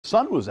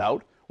sun was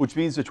out, which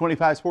means the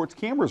 25 Sports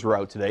cameras were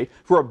out today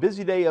for a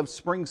busy day of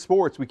spring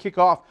sports. We kick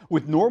off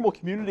with Normal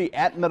Community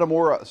at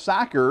Metamora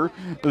Soccer.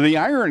 The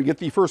Iron get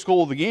the first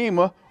goal of the game.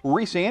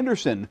 Reese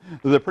Anderson,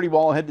 the pretty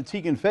ball ahead to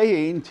Tegan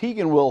Fahey.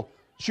 Tegan will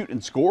shoot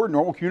and score.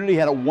 Normal Community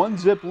had a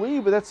 1-zip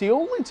lead, but that's the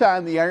only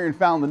time the Iron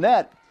found the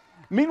net.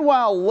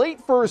 Meanwhile, late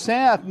first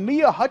half,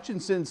 Mia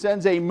Hutchinson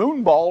sends a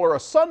moon ball or a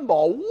sun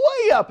ball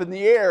way up in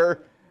the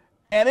air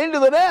and into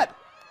the net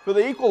for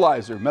the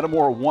equalizer.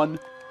 Metamora 1,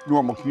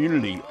 Normal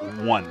Community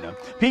 1.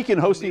 Pekin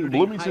hosting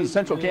Bloomington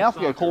Central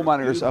Catholic at Coal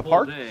Miners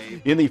Park.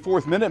 In the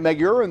 4th minute, Meg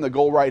Urin, the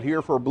goal right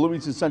here for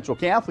Bloomington Central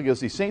Catholic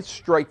as the Saints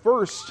strike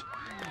first.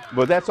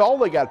 But that's all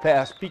they got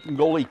past Pekin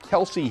goalie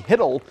Kelsey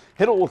Hiddle.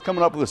 Hiddle was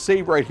coming up with a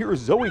save right here.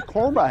 Zoe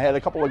Korma had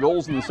a couple of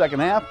goals in the second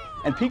half,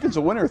 and Pekin's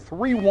a winner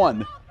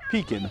 3-1.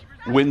 Pekin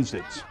wins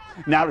it.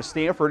 Now to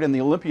Stanford and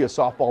the Olympia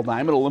softball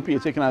diamond. Olympia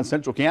taking on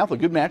Central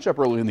Catholic. Good matchup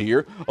early in the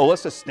year.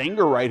 Alyssa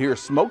Stenger right here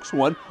smokes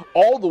one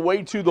all the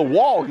way to the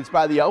wall. Gets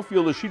by the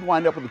outfielder. She'd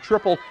wind up with a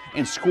triple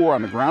and score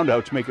on the ground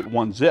out to make it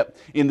 1-zip.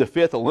 In the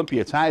 5th,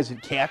 Olympia ties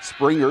it. Kat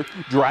Springer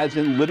drives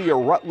in Lydia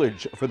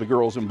Rutledge for the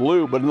girls in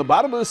blue. But in the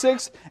bottom of the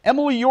 6th,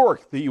 Emily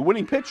York, the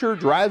winning pitcher,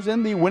 drives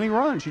in the winning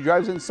run. She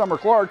drives in Summer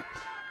Clark.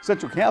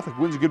 Central Catholic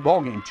wins a good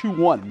ball game,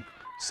 2-1.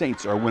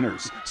 Saints are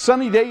winners.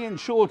 Sunny day in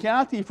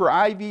Chillicothe for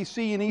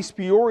IVC in East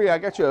Peoria. I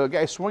got you a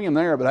guy swinging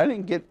there, but I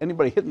didn't get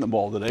anybody hitting the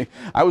ball today.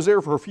 I was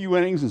there for a few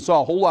innings and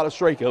saw a whole lot of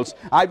strikeouts.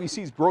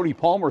 IVC's Brody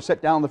Palmer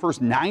set down the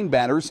first 9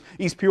 batters.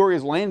 East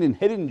Peoria's Landon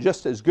hitting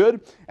just as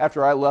good.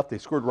 After I left, they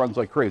scored runs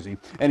like crazy,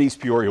 and East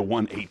Peoria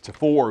won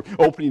 8-4.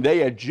 Opening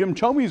day at Jim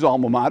Tomey's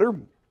alma mater.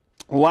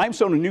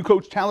 Limestone and new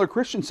coach Tyler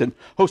Christensen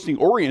hosting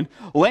Orion.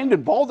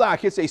 Landon Baldock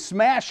hits a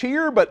smash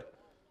here, but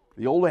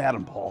the old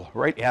Adam ball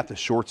right at the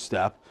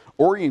shortstop.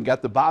 Orion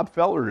got the Bob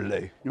Feller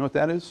today. You know what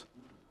that is?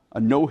 A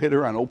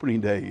no-hitter on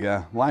opening day.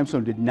 Yeah,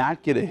 Limestone did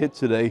not get a hit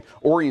today.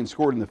 Orion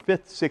scored in the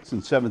 5th, 6th,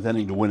 and 7th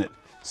inning to win it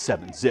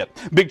 7-zip.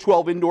 Big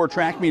 12 indoor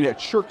track meet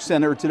at Shirk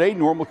Center today.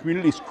 Normal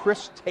Community's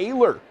Chris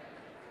Taylor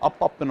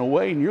up and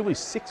away, nearly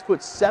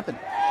 6'7".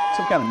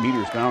 Some kind of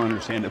meters, but I don't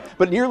understand it.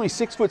 But nearly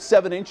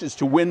 6'7"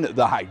 to win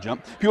the high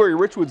jump. Peoria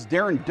Richwood's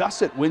Darren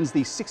Dussett wins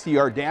the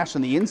 60-yard dash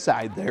on the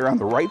inside there on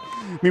the right.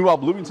 Meanwhile,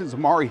 Bloomington's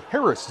Amari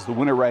Harris is the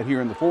winner right here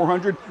in the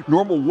 400.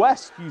 Normal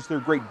West used their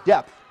great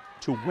depth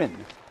to win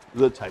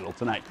the title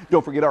tonight.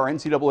 Don't forget our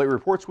NCAA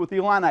reports with the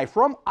Illini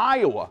from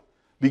Iowa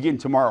begin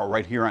tomorrow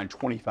right here on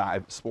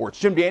 25 Sports.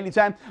 Jim Dandy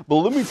time.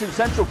 Bloomington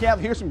Central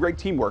Catholic. Here's some great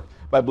teamwork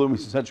by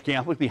Bloomington Central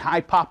Catholic. The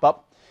high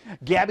pop-up.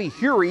 Gabby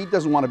Hury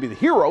doesn't want to be the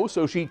hero,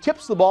 so she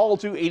tips the ball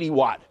to 80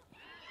 Watt.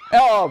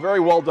 Oh, very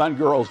well done,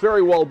 girls.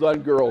 Very well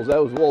done, girls.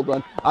 That was well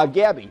done.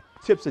 Gabby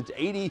tips it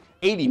to 80.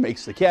 80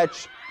 makes the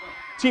catch.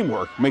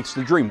 Teamwork makes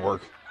the dream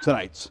work.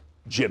 Tonight's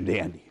Jim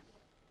Dandy.